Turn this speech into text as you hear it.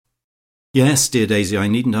Yes, dear Daisy, I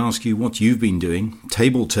needn't ask you what you've been doing.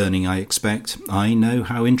 Table turning, I expect. I know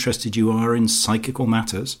how interested you are in psychical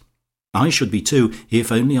matters. I should be too, if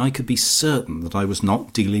only I could be certain that I was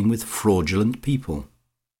not dealing with fraudulent people."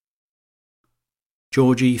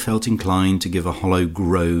 Georgie felt inclined to give a hollow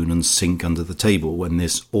groan and sink under the table when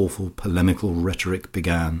this awful polemical rhetoric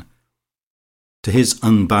began. To his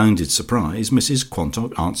unbounded surprise, Mrs.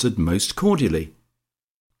 Quantock answered most cordially.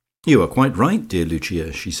 "You are quite right, dear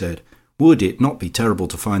Lucia," she said. "Would it not be terrible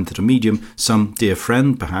to find that a medium, some dear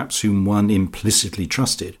friend perhaps whom one implicitly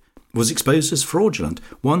trusted, was exposed as fraudulent?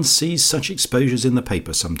 One sees such exposures in the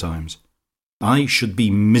paper sometimes. I should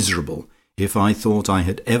be miserable if I thought I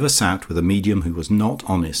had ever sat with a medium who was not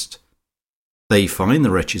honest. They fine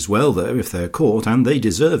the wretches well, though, if they're caught, and they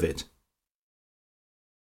deserve it."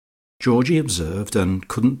 Georgie observed, and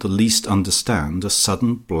couldn't the least understand, a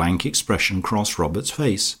sudden blank expression cross Robert's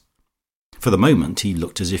face. For the moment he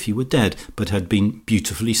looked as if he were dead, but had been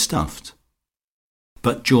beautifully stuffed.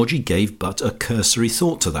 But Georgie gave but a cursory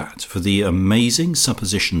thought to that, for the amazing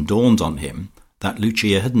supposition dawned on him that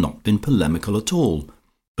Lucia had not been polemical at all,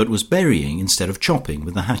 but was burying instead of chopping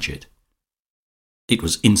with the hatchet. It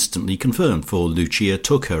was instantly confirmed, for Lucia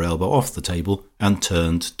took her elbow off the table and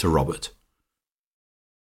turned to Robert.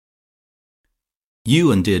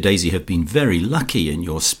 "You and dear Daisy have been very lucky in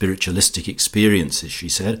your spiritualistic experiences," she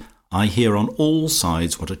said. "I hear on all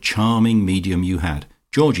sides what a charming medium you had.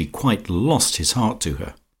 Georgie quite lost his heart to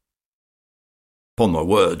her." "Upon my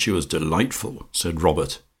word, she was delightful," said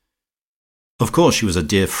Robert. "Of course she was a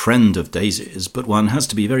dear friend of Daisy's, but one has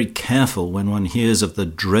to be very careful when one hears of the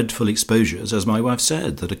dreadful exposures, as my wife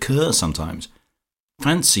said, that occur sometimes.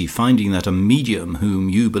 Fancy finding that a medium whom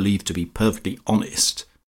you believe to be perfectly honest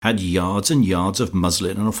had yards and yards of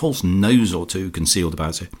muslin and a false nose or two concealed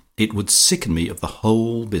about her. It would sicken me of the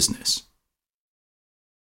whole business."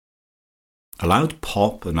 A loud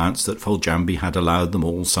pop announced that Foljambe had allowed them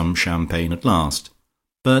all some champagne at last,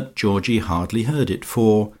 but Georgie hardly heard it,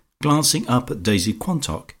 for, glancing up at Daisy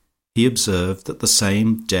Quantock, he observed that the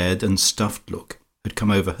same dead and stuffed look had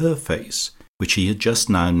come over her face which he had just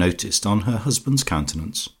now noticed on her husband's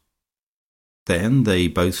countenance. Then they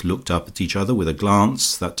both looked up at each other with a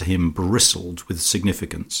glance that to him bristled with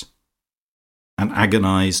significance. An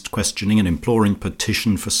agonized questioning and imploring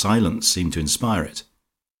petition for silence seemed to inspire it.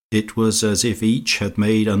 It was as if each had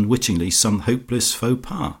made unwittingly some hopeless faux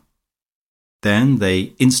pas. Then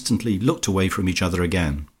they instantly looked away from each other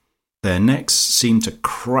again. Their necks seemed to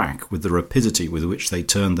crack with the rapidity with which they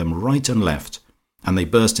turned them right and left, and they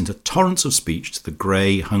burst into torrents of speech to the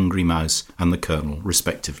grey, hungry mouse and the Colonel,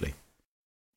 respectively.